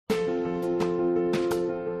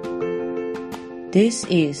This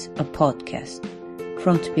is a podcast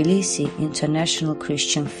from Tbilisi International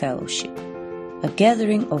Christian Fellowship, a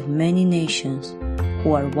gathering of many nations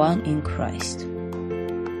who are one in Christ.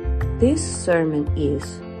 This sermon is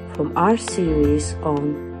from our series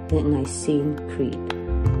on the Nicene Creed.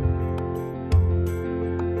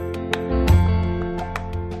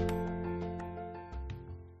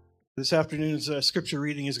 This afternoon's scripture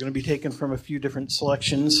reading is going to be taken from a few different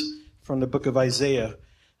selections from the book of Isaiah.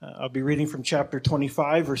 I'll be reading from chapter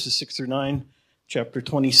 25, verses 6 through 9, chapter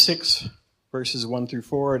 26, verses 1 through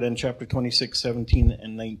 4, and then chapter 26, 17,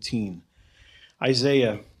 and 19.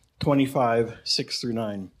 Isaiah 25, 6 through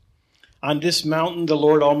 9. On this mountain the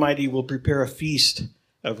Lord Almighty will prepare a feast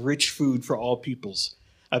of rich food for all peoples,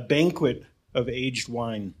 a banquet of aged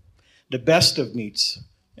wine, the best of meats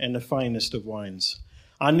and the finest of wines.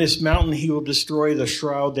 On this mountain he will destroy the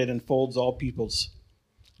shroud that enfolds all peoples,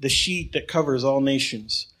 the sheet that covers all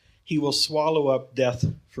nations. He will swallow up death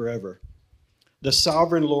forever. The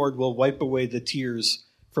sovereign Lord will wipe away the tears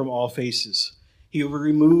from all faces. He will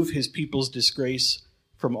remove his people's disgrace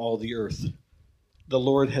from all the earth. The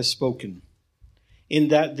Lord has spoken. In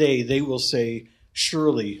that day they will say,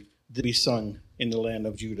 surely this be sung in the land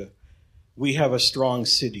of Judah. We have a strong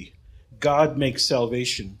city. God makes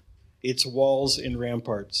salvation, its walls and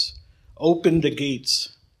ramparts. Open the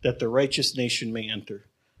gates that the righteous nation may enter,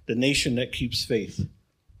 the nation that keeps faith.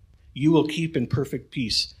 You will keep in perfect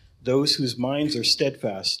peace those whose minds are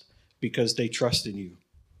steadfast because they trust in you.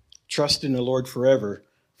 Trust in the Lord forever,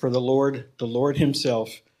 for the Lord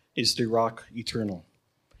himself is the rock eternal.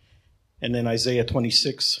 And then Isaiah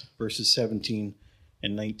 26, verses 17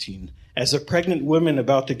 and 19. As a pregnant woman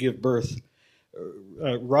about to give birth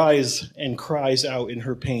rise and cries out in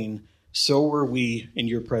her pain, so were we in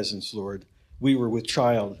your presence, Lord. We were with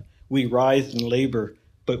child. We writhed in labor,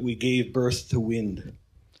 but we gave birth to wind.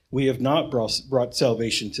 We have not brought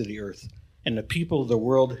salvation to the earth, and the people of the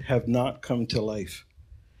world have not come to life.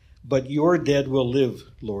 But your dead will live,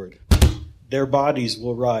 Lord. Their bodies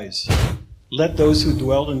will rise. Let those who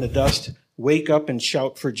dwell in the dust wake up and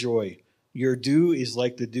shout for joy. Your dew is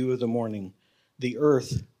like the dew of the morning. The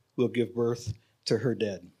earth will give birth to her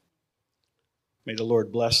dead. May the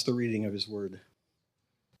Lord bless the reading of his word.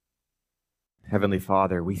 Heavenly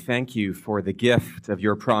Father, we thank you for the gift of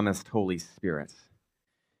your promised Holy Spirit.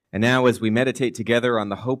 And now as we meditate together on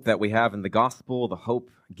the hope that we have in the gospel, the hope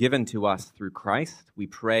given to us through Christ, we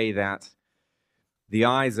pray that the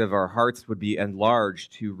eyes of our hearts would be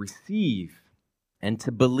enlarged to receive and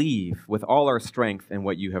to believe with all our strength in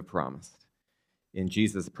what you have promised. In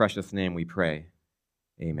Jesus' precious name we pray.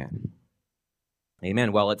 Amen.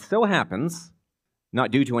 Amen. Well, it so happens,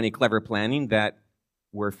 not due to any clever planning, that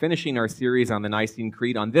we're finishing our series on the Nicene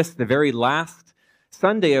Creed on this, the very last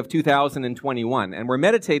Sunday of 2021. And we're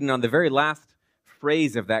meditating on the very last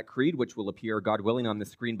phrase of that creed, which will appear, God willing, on the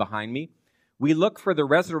screen behind me. We look for the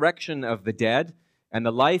resurrection of the dead and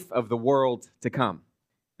the life of the world to come.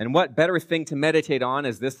 And what better thing to meditate on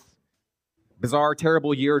as this bizarre,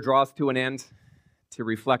 terrible year draws to an end to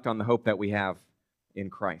reflect on the hope that we have in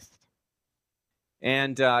Christ.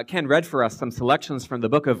 And Ken read for us some selections from the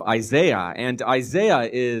book of Isaiah. And Isaiah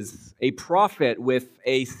is a prophet with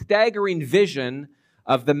a staggering vision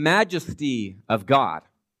of the majesty of God.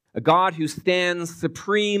 A God who stands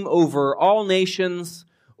supreme over all nations,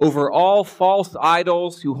 over all false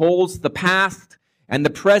idols, who holds the past and the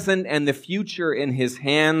present and the future in his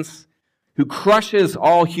hands, who crushes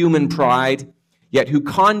all human pride, yet who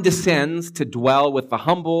condescends to dwell with the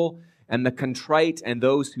humble and the contrite and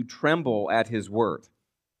those who tremble at his word.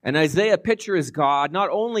 And Isaiah pictures God not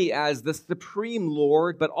only as the supreme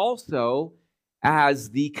Lord, but also as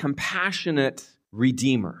the compassionate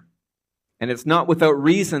Redeemer. And it's not without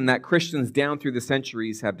reason that Christians down through the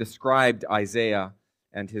centuries have described Isaiah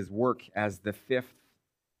and his work as the fifth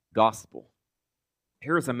gospel.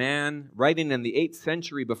 Here's a man writing in the 8th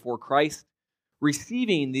century before Christ,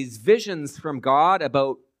 receiving these visions from God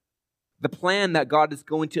about the plan that God is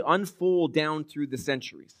going to unfold down through the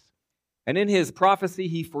centuries. And in his prophecy,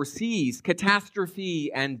 he foresees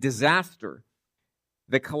catastrophe and disaster,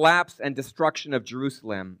 the collapse and destruction of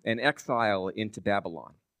Jerusalem and exile into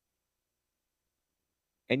Babylon.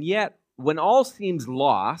 And yet, when all seems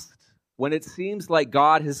lost, when it seems like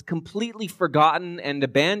God has completely forgotten and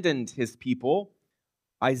abandoned his people,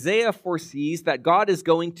 Isaiah foresees that God is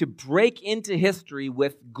going to break into history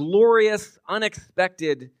with glorious,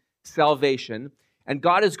 unexpected salvation, and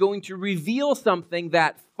God is going to reveal something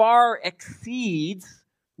that far exceeds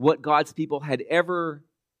what God's people had ever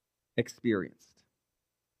experienced.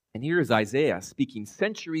 And here is Isaiah speaking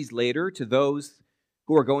centuries later to those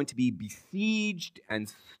who are going to be besieged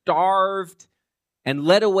and starved and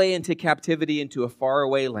led away into captivity into a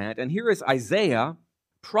faraway land. And here is Isaiah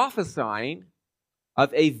prophesying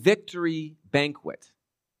of a victory banquet.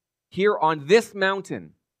 Here on this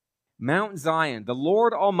mountain, Mount Zion, the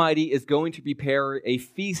Lord Almighty is going to prepare a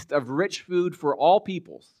feast of rich food for all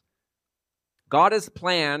peoples. God has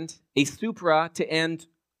planned a supra to end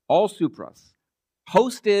all supras,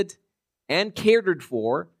 hosted and catered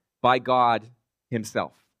for by God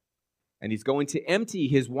himself. And he's going to empty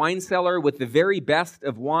his wine cellar with the very best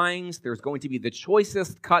of wines. There's going to be the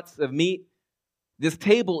choicest cuts of meat. This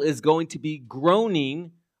table is going to be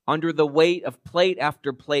groaning under the weight of plate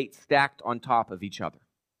after plate stacked on top of each other.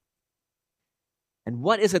 And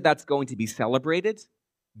what is it that's going to be celebrated?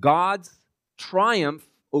 God's triumph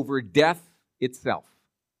over death itself.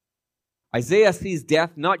 Isaiah sees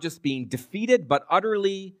death not just being defeated, but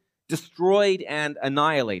utterly destroyed and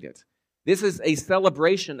annihilated. This is a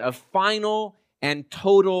celebration of final and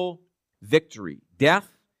total victory. Death,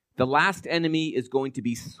 the last enemy, is going to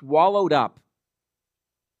be swallowed up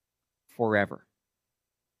forever.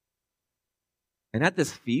 And at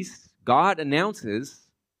this feast, God announces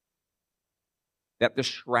that the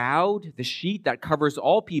shroud, the sheet that covers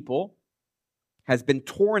all people, has been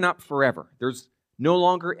torn up forever. There's no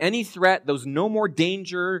longer any threat. There's no more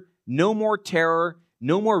danger, no more terror,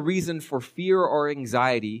 no more reason for fear or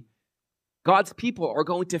anxiety. God's people are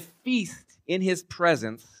going to feast in his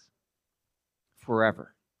presence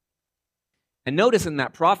forever. And notice in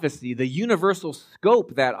that prophecy, the universal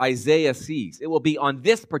scope that Isaiah sees. It will be on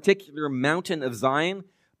this particular mountain of Zion,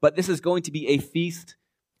 but this is going to be a feast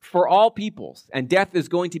for all peoples, and death is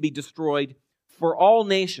going to be destroyed for all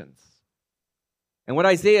nations. And what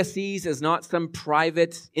Isaiah sees is not some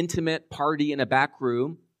private, intimate party in a back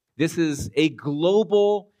room. This is a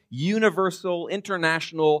global, universal,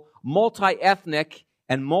 international, multi-ethnic,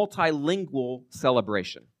 and multilingual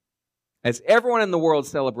celebration, as everyone in the world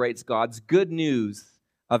celebrates God's good news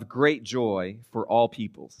of great joy for all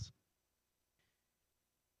peoples.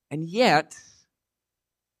 And yet,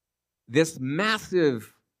 this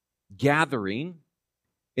massive gathering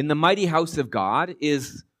in the mighty house of God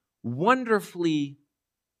is wonderfully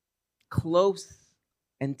close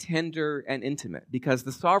and tender and intimate, because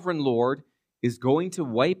the sovereign Lord is going to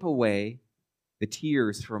wipe away the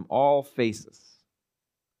tears from all faces.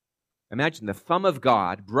 Imagine the thumb of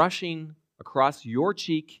God brushing across your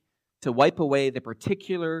cheek to wipe away the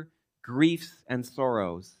particular griefs and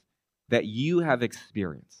sorrows that you have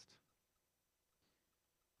experienced.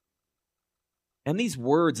 And these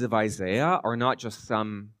words of Isaiah are not just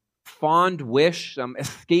some fond wish, some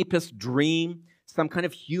escapist dream, some kind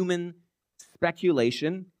of human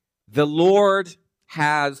speculation. The Lord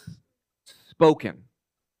has spoken.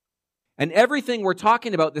 And everything we're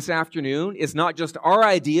talking about this afternoon is not just our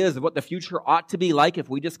ideas of what the future ought to be like if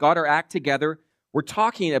we just got our act together. We're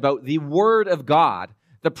talking about the Word of God,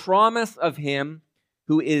 the promise of Him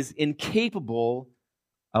who is incapable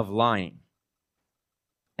of lying.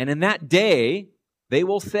 And in that day, they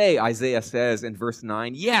will say, Isaiah says in verse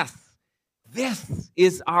 9, yes, this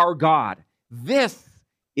is our God. This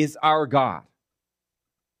is our God.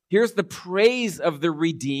 Here's the praise of the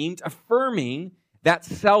redeemed, affirming that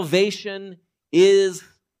salvation is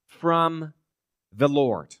from the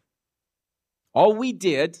Lord. All we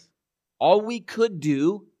did, all we could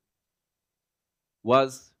do,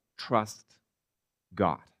 was trust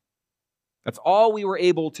God. That's all we were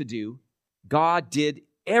able to do. God did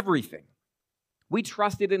everything. We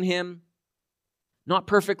trusted in Him, not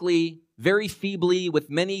perfectly, very feebly, with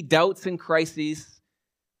many doubts and crises,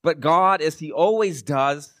 but God, as He always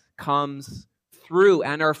does, comes through,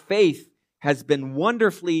 and our faith has been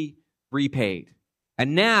wonderfully repaid.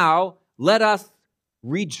 And now, let us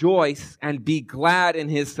rejoice and be glad in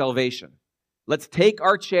His salvation. Let's take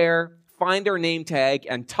our chair, find our name tag,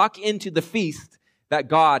 and tuck into the feast that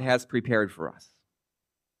God has prepared for us.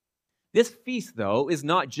 This feast, though, is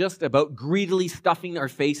not just about greedily stuffing our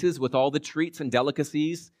faces with all the treats and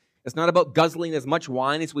delicacies. It's not about guzzling as much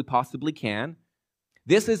wine as we possibly can.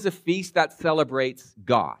 This is a feast that celebrates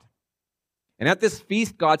God. And at this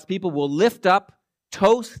feast, God's people will lift up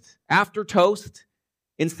toast after toast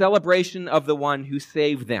in celebration of the one who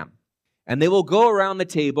saved them. And they will go around the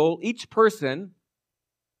table, each person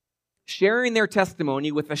sharing their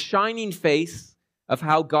testimony with a shining face of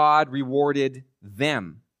how God rewarded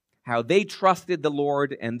them, how they trusted the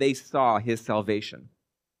Lord and they saw His salvation.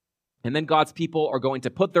 And then God's people are going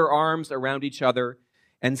to put their arms around each other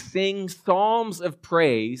and sing psalms of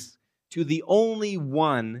praise to the only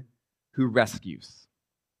one who rescues.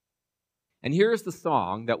 And here's the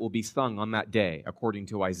song that will be sung on that day, according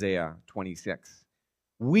to Isaiah 26.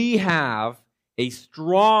 We have a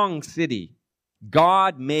strong city,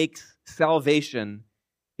 God makes salvation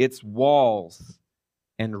its walls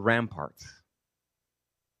and ramparts.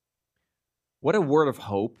 What a word of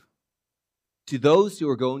hope to those who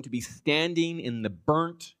are going to be standing in the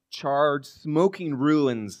burnt, charred, smoking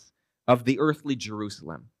ruins of the earthly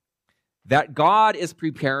Jerusalem. That God is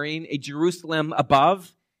preparing a Jerusalem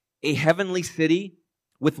above, a heavenly city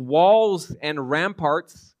with walls and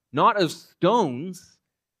ramparts, not of stones,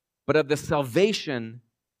 but of the salvation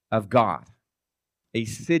of God. A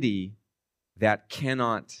city that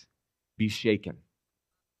cannot be shaken.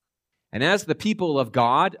 And as the people of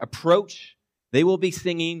God approach, they will be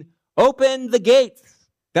singing, "Open the gates,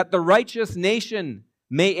 that the righteous nation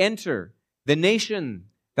may enter, the nation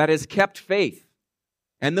that has kept faith."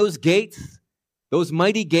 And those gates, those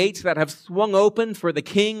mighty gates that have swung open for the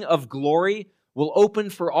King of glory, will open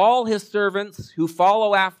for all his servants who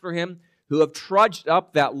follow after him, who have trudged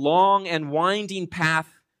up that long and winding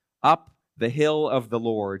path up the hill of the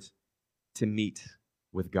Lord to meet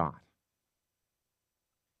with God.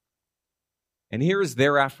 And here is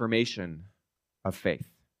their affirmation of faith.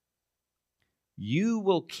 You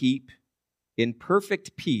will keep in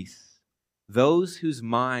perfect peace those whose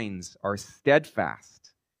minds are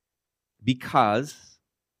steadfast because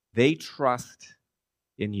they trust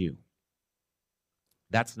in you.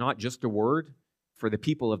 That's not just a word for the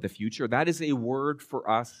people of the future. That is a word for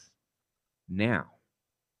us now.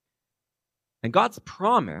 And God's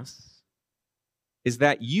promise is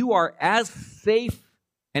that you are as safe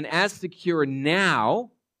and as secure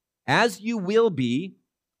now as you will be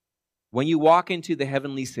when you walk into the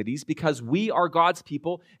heavenly cities, because we are God's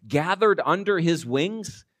people gathered under his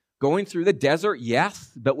wings, going through the desert,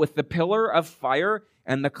 yes, but with the pillar of fire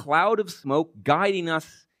and the cloud of smoke guiding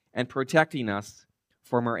us and protecting us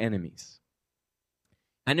from our enemies.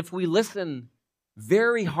 And if we listen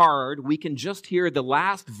very hard, we can just hear the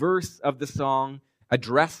last verse of the song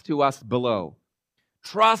addressed to us below.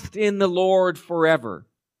 Trust in the Lord forever.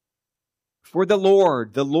 For the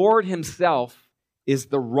Lord himself, is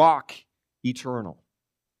the rock eternal.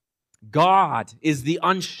 God is the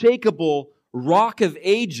unshakable rock of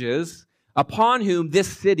ages upon whom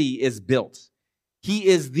this city is built. He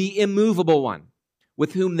is the immovable one,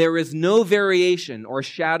 with whom there is no variation or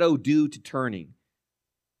shadow due to turning.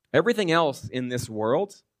 Everything else in this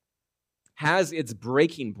world has its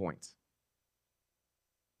breaking point.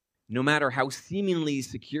 No matter how seemingly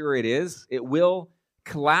secure it is, it will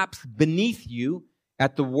collapse beneath you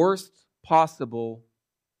at the worst possible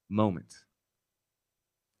moment.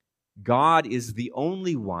 God is the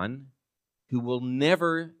only one who will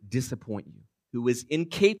never disappoint you, who is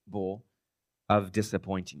incapable of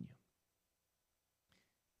disappointing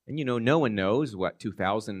you. And no one knows what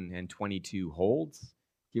 2022 holds.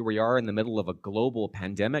 Here we are in the middle of a global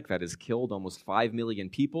pandemic that has killed almost 5 million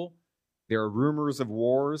people. There are rumors of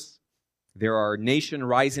wars. There are nation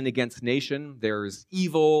rising against nation. There's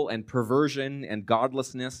evil and perversion and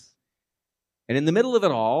godlessness. And in the middle of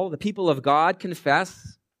it all, the people of God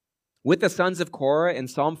confess with the sons of Korah in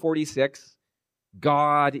Psalm 46,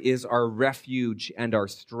 God is our refuge and our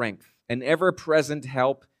strength, an ever-present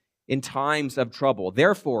help in times of trouble.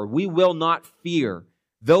 Therefore, we will not fear,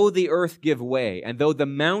 though the earth give way, and though the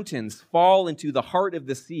mountains fall into the heart of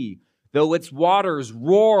the sea, though its waters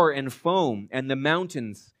roar and foam, and the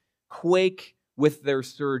mountains quake with their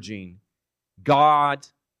surging. God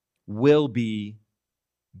will be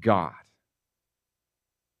God.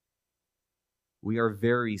 We are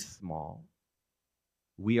very small.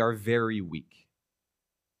 We are very weak.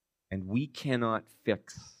 And we cannot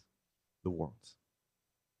fix the world.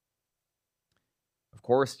 Of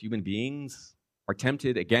course, human beings are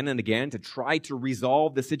tempted again and again to try to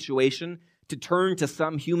resolve the situation, to turn to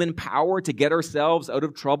some human power to get ourselves out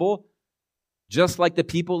of trouble. Just like the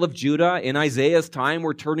people of Judah in Isaiah's time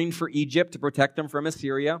were turning for Egypt to protect them from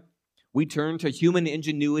Assyria, we turn to human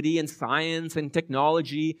ingenuity and science and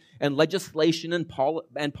technology and legislation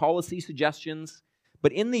and policy suggestions.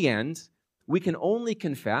 But in the end, we can only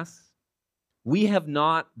confess we have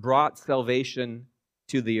not brought salvation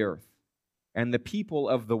to the earth, and the people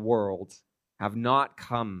of the world have not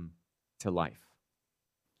come to life.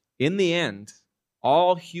 In the end,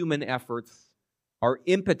 all human efforts are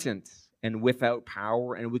impotent and without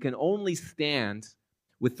power, and we can only stand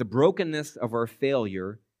with the brokenness of our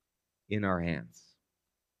failure in our hands.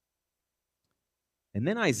 And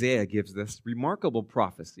then Isaiah gives this remarkable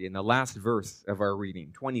prophecy in the last verse of our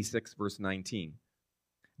reading, 26, verse 19.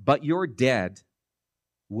 But your dead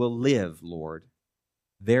will live, Lord.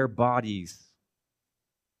 Their bodies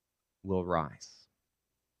will rise.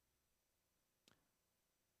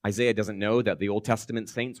 Isaiah doesn't know that the Old Testament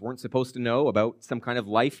saints weren't supposed to know about some kind of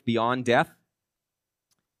life beyond death.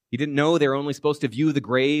 He didn't know they were only supposed to view the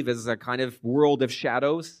grave as a kind of world of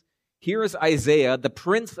shadows. Here is Isaiah, the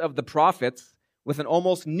prince of the prophets, with an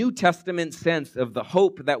almost New Testament sense of the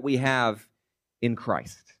hope that we have in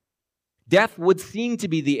Christ. Death would seem to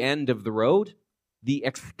be the end of the road, the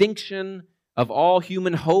extinction of all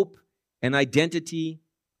human hope and identity.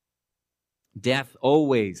 Death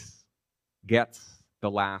always gets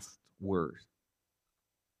the last word.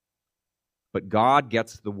 But God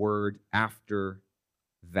gets the word after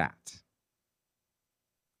that.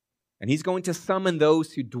 And he's going to summon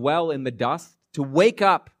those who dwell in the dust to wake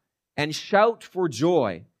up and shout for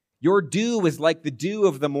joy. Your dew is like the dew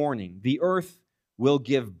of the morning. The earth will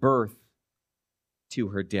give birth to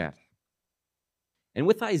her dead. And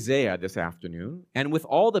with Isaiah this afternoon, and with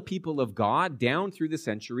all the people of God down through the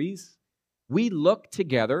centuries, we look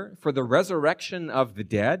together for the resurrection of the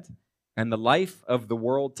dead and the life of the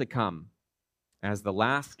world to come, as the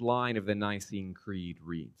last line of the Nicene Creed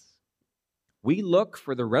reads. We look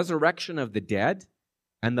for the resurrection of the dead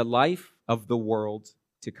and the life of the world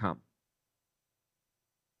to come.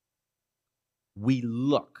 We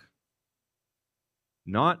look.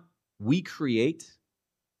 Not we create,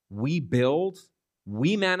 we build,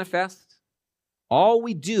 we manifest. All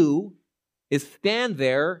we do is stand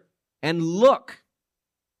there and look.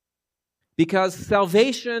 Because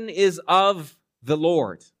salvation is of the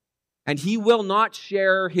Lord, and he will not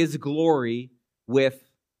share his glory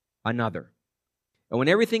with another. And when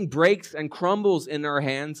everything breaks and crumbles in our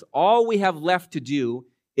hands, all we have left to do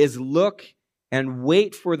is look and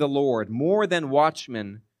wait for the Lord, more than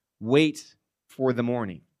watchmen wait for the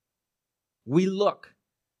morning. We look,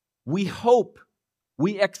 we hope,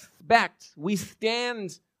 we expect, we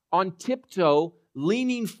stand on tiptoe,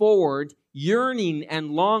 leaning forward, yearning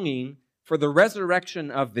and longing for the resurrection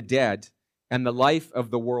of the dead and the life of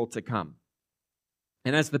the world to come.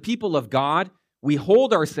 And as the people of God, we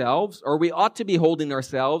hold ourselves, or we ought to be holding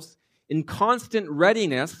ourselves, in constant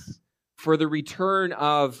readiness for the return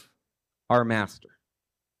of our Master.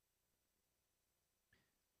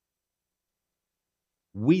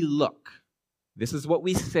 We look. This is what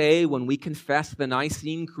we say when we confess the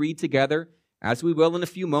Nicene Creed together, as we will in a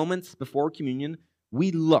few moments before communion.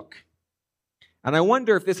 We look. And I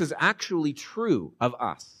wonder if this is actually true of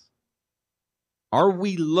us. Are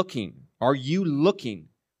we looking? Are you looking?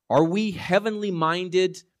 Are we heavenly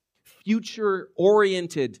minded, future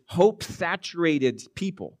oriented, hope saturated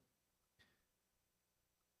people?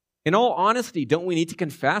 In all honesty, don't we need to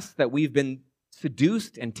confess that we've been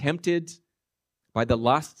seduced and tempted by the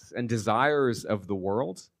lusts and desires of the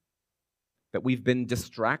world? That we've been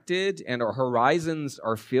distracted and our horizons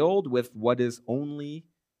are filled with what is only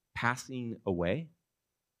passing away?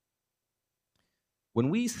 When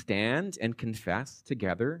we stand and confess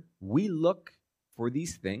together, we look for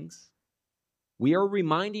these things. We are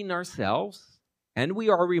reminding ourselves and we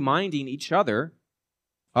are reminding each other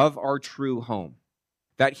of our true home.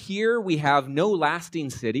 That here we have no lasting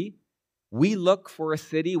city. We look for a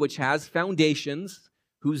city which has foundations,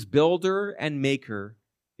 whose builder and maker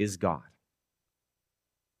is God.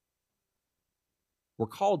 We're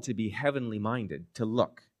called to be heavenly minded, to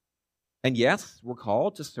look. And yes, we're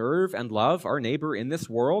called to serve and love our neighbor in this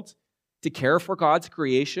world, to care for God's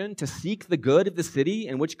creation, to seek the good of the city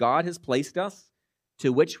in which God has placed us,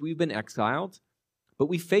 to which we've been exiled. But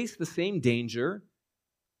we face the same danger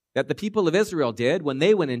that the people of Israel did when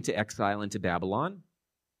they went into exile into Babylon,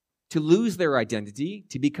 to lose their identity,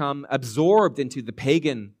 to become absorbed into the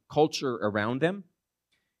pagan culture around them,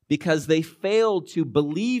 because they failed to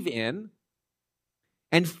believe in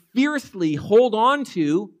and fiercely hold on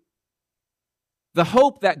to the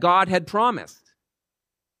hope that God had promised.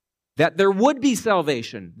 That there would be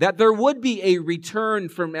salvation, that there would be a return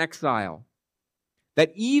from exile,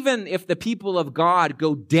 that even if the people of God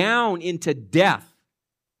go down into death,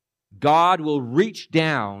 God will reach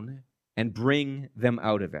down and bring them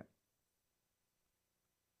out of it.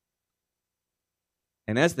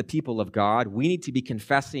 And as the people of God, we need to be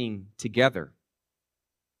confessing together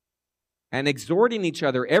and exhorting each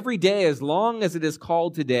other every day, as long as it is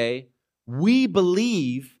called today. We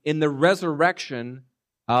believe in the resurrection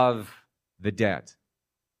of the dead.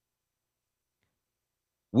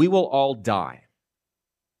 We will all die.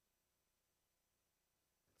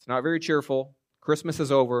 It's not very cheerful. Christmas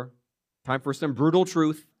is over. Time for some brutal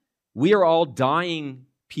truth. We are all dying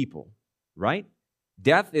people, right?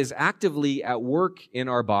 Death is actively at work in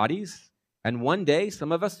our bodies, and one day,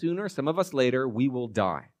 some of us sooner, some of us later, we will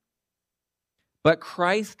die. But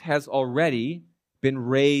Christ has already been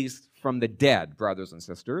raised from the dead, brothers and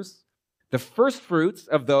sisters, the first fruits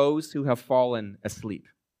of those who have fallen asleep.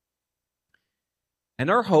 And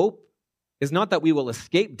our hope is not that we will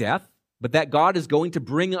escape death, but that God is going to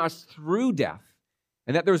bring us through death.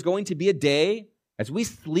 And that there's going to be a day as we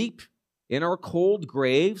sleep in our cold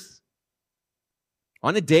graves,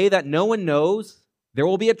 on a day that no one knows, there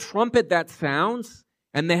will be a trumpet that sounds,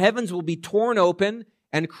 and the heavens will be torn open,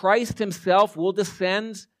 and Christ himself will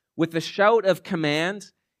descend with a shout of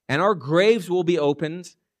command, and our graves will be opened,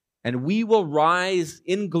 and we will rise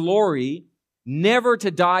in glory, never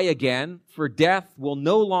to die again, for death will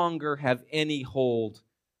no longer have any hold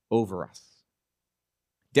over us.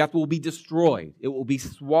 Death will be destroyed. It will be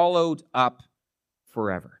swallowed up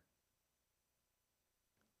forever.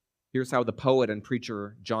 Here's how the poet and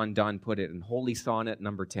preacher John Donne put it in Holy Sonnet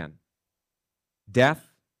number 10.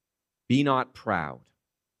 Death, be not proud.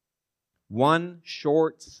 One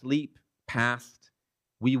short sleep past,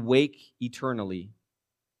 we wake eternally,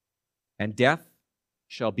 and death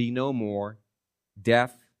shall be no more.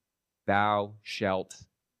 Death, thou shalt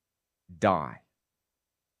die.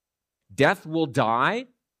 Death will die,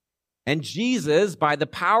 and Jesus, by the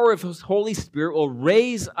power of his Holy Spirit, will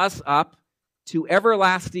raise us up to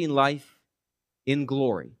everlasting life in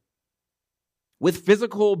glory with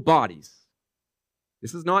physical bodies.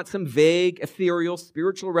 This is not some vague, ethereal,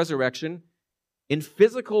 spiritual resurrection. In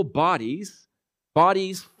physical bodies,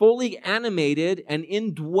 bodies fully animated and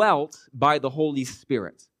indwelt by the Holy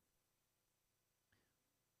Spirit.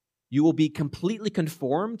 You will be completely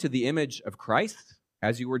conformed to the image of Christ,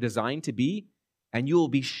 as you were designed to be, and you will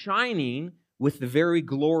be shining with the very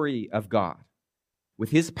glory of God, with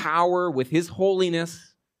his power, with his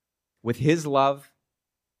holiness, with his love.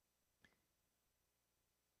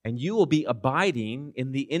 And you will be abiding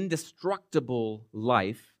in the indestructible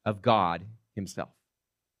life of God himself.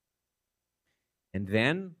 And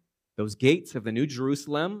then those gates of the New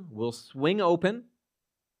Jerusalem will swing open,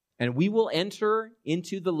 and we will enter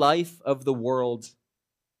into the life of the world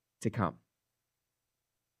to come.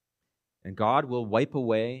 And God will wipe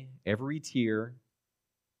away every tear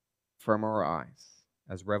from our eyes,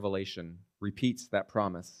 as Revelation repeats that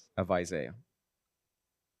promise of Isaiah.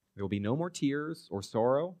 There will be no more tears or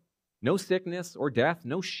sorrow, no sickness or death,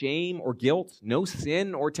 no shame or guilt, no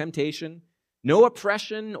sin or temptation, no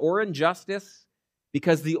oppression or injustice,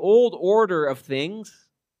 because the old order of things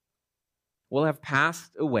will have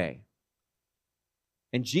passed away.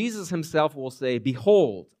 And Jesus himself will say,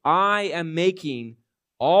 behold, I am making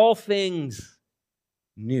all things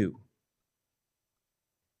new.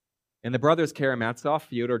 In the Brothers Karamazov,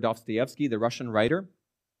 Fyodor Dostoevsky, the Russian writer,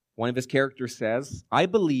 one of his characters says, I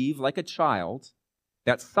believe, like a child,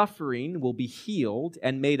 that suffering will be healed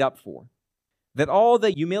and made up for, that all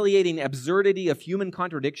the humiliating absurdity of human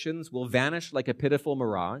contradictions will vanish like a pitiful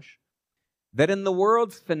mirage, that in the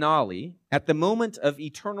world's finale, at the moment of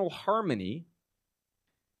eternal harmony,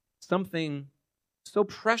 something so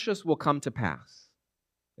precious will come to pass,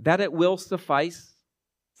 that it will suffice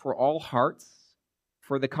for all hearts,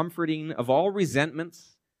 for the comforting of all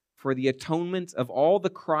resentments, for the atonement of all the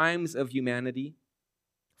crimes of humanity,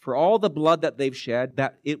 for all the blood that they've shed,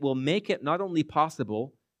 that it will make it not only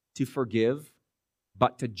possible to forgive,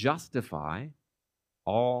 but to justify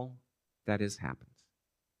all that has happened.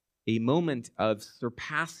 A moment of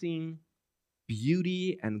surpassing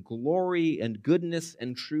beauty and glory and goodness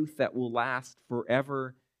and truth that will last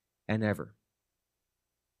forever and ever.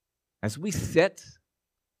 As we sit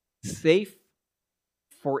safe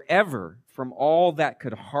forever from all that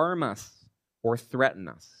could harm us or threaten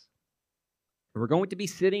us. We're going to be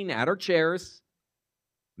sitting at our chairs.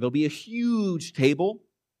 There'll be a huge table,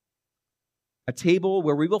 a table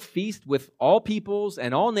where we will feast with all peoples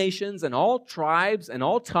and all nations and all tribes and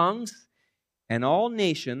all tongues and all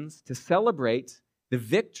nations to celebrate the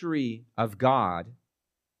victory of God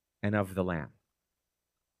and of the Lamb.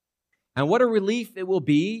 And what a relief it will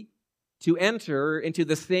be to enter into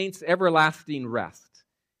the saints' everlasting rest,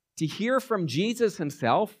 to hear from Jesus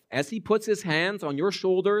himself as he puts his hands on your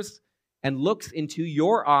shoulders and looks into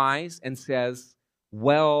your eyes and says,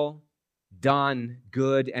 well done,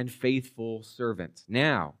 good and faithful servant.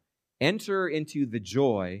 Now, enter into the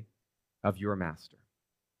joy of your master.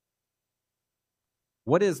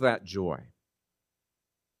 What is that joy?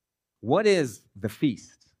 What is the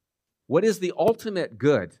feast? What is the ultimate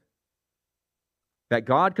good that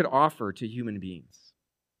God could offer to human beings?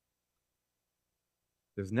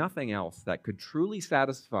 There's nothing else that could truly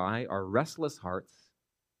satisfy our restless hearts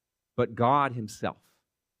but God himself.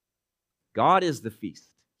 God is the feast.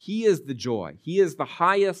 He is the joy. He is the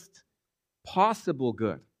highest possible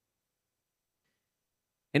good.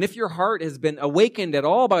 And if your heart has been awakened at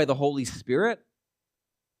all by the Holy Spirit,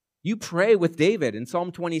 you pray with David in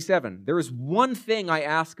Psalm 27. There is one thing I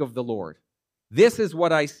ask of the Lord. This is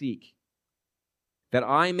what I seek, that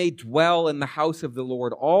I may dwell in the house of the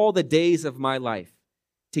Lord all the days of my life,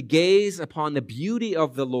 to gaze upon the beauty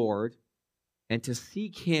of the Lord and to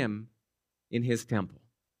seek him in his temple.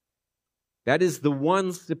 That is the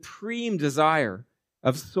one supreme desire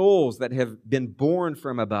of souls that have been born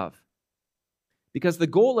from above. Because the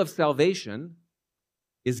goal of salvation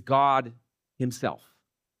is God himself.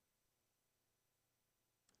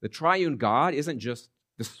 The triune God isn't just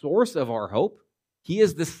the source of our hope. He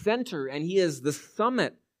is the center and he is the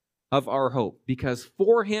summit of our hope, because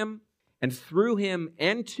for him and through him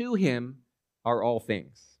and to him are all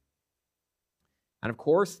things. And of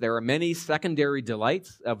course, there are many secondary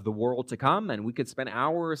delights of the world to come, and we could spend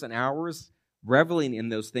hours and hours reveling in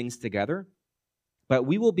those things together. But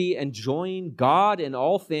we will be enjoying God in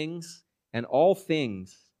all things and all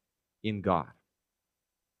things in God.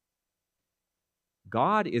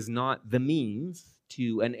 God is not the means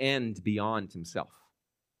to an end beyond himself.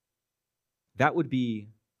 That would be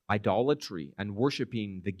idolatry and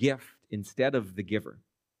worshiping the gift instead of the giver.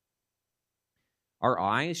 Our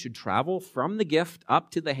eyes should travel from the gift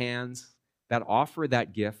up to the hands that offer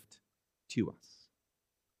that gift to us.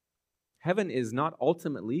 Heaven is not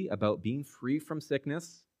ultimately about being free from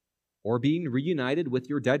sickness or being reunited with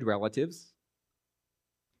your dead relatives.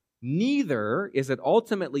 Neither is it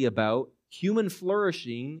ultimately about human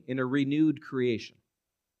flourishing in a renewed creation.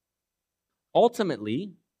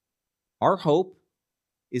 Ultimately, our hope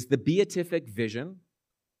is the beatific vision,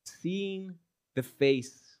 seeing the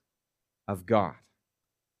face of God.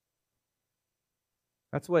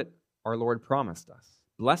 That's what our Lord promised us.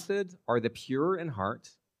 Blessed are the pure in heart,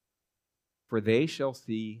 for they shall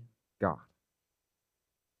see God.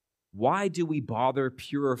 Why do we bother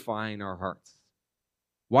purifying our hearts?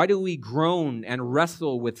 Why do we groan and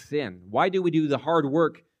wrestle with sin? Why do we do the hard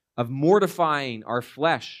work of mortifying our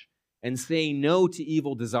flesh and saying no to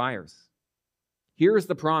evil desires? Here's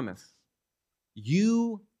the promise.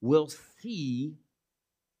 You will see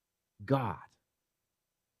God.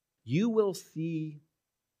 You will see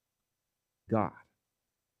God.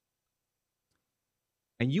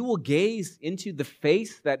 And you will gaze into the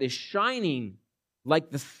face that is shining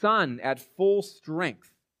like the sun at full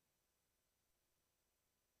strength.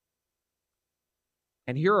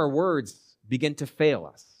 And here our words begin to fail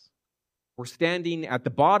us. We're standing at the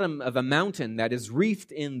bottom of a mountain that is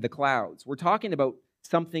wreathed in the clouds. We're talking about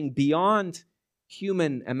something beyond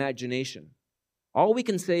human imagination. All we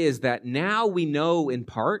can say is that now we know in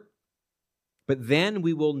part, but then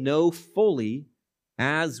we will know fully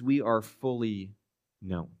as we are fully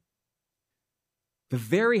known. The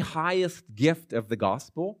very highest gift of the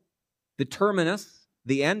gospel, the terminus,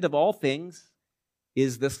 the end of all things,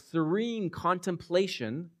 is the serene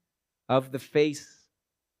contemplation of the face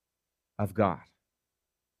of God.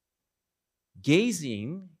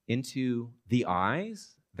 Gazing into the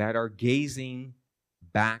eyes that are gazing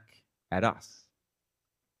back at us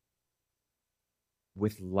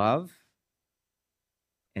with love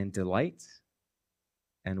and delight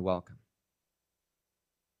and welcome.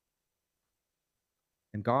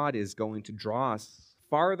 And God is going to draw us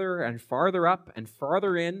farther and farther up and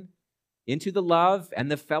farther into the love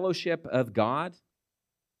and the fellowship of God,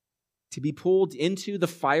 to be pulled into the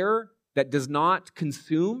fire that does not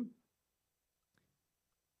consume,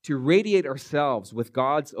 to radiate ourselves with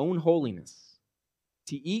God's own holiness,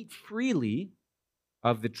 to eat freely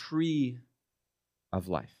of the tree of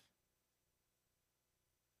life.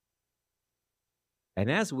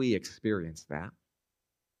 And as we experience that,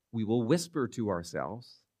 we will whisper to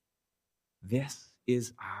ourselves, "This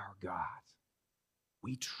is our God.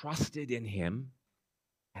 We trusted in him,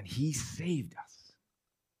 and he saved us."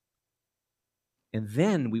 And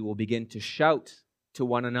then we will begin to shout to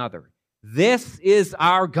one another, "This is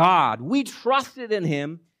our God. We trusted in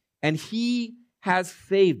him, and he has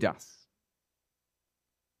saved us."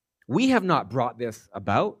 We have not brought this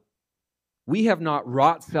about. We have not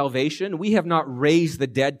wrought salvation. We have not raised the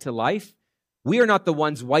dead to life. We are not the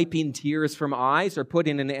ones wiping tears from eyes or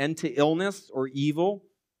putting an end to illness or evil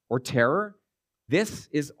or terror. This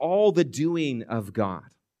is all the doing of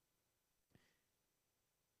God.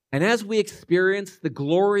 And as we experience the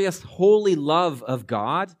glorious, holy love of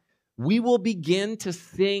God, we will begin to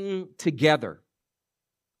sing together.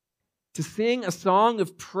 To sing a song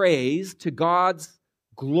of praise to God's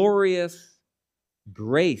glorious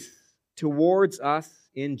grace towards us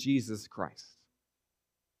in Jesus Christ.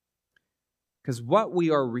 Because what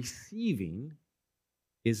we are receiving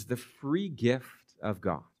is the free gift of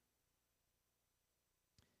God.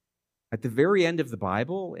 At the very end of the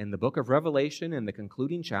Bible, in the book of Revelation, in the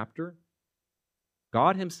concluding chapter,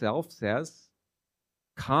 God himself says,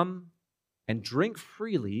 "Come and drink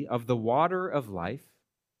freely of the water of life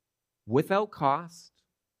without cost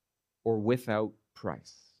or without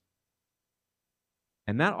price.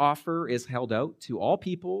 And that offer is held out to all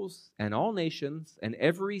peoples and all nations and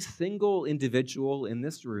every single individual in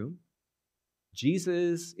this room.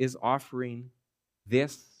 Jesus is offering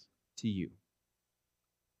this to you.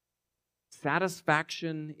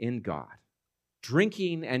 Satisfaction in God.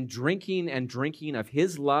 Drinking and drinking and drinking of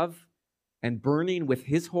His love and burning with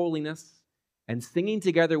His holiness and singing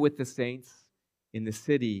together with the saints in the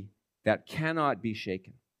city that cannot be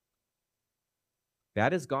shaken.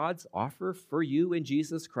 That is God's offer for you in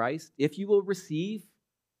Jesus Christ, if you will receive,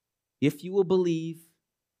 if you will believe,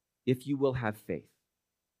 if you will have faith.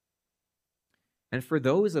 And for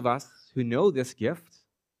those of us who know this gift,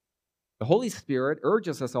 the Holy Spirit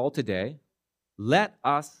urges us all today, let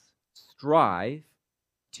us strive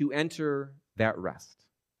to enter that rest.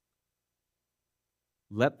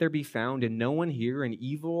 Let there be found in no one here an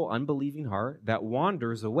evil, unbelieving heart that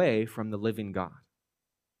wanders away from the living God.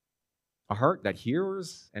 A heart that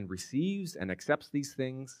hears and receives and accepts these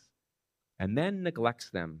things and then neglects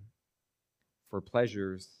them for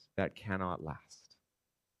pleasures that cannot last.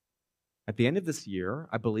 At the end of this year,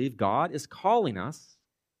 I believe God is calling us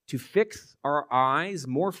to fix our eyes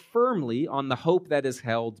more firmly on the hope that is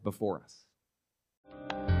held before us.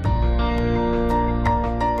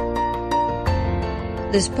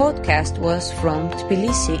 This podcast was from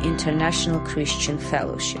Tbilisi International Christian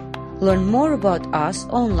Fellowship. Learn more about us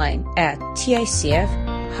online at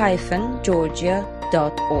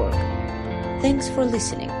ticf-georgia.org. Thanks for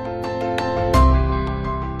listening.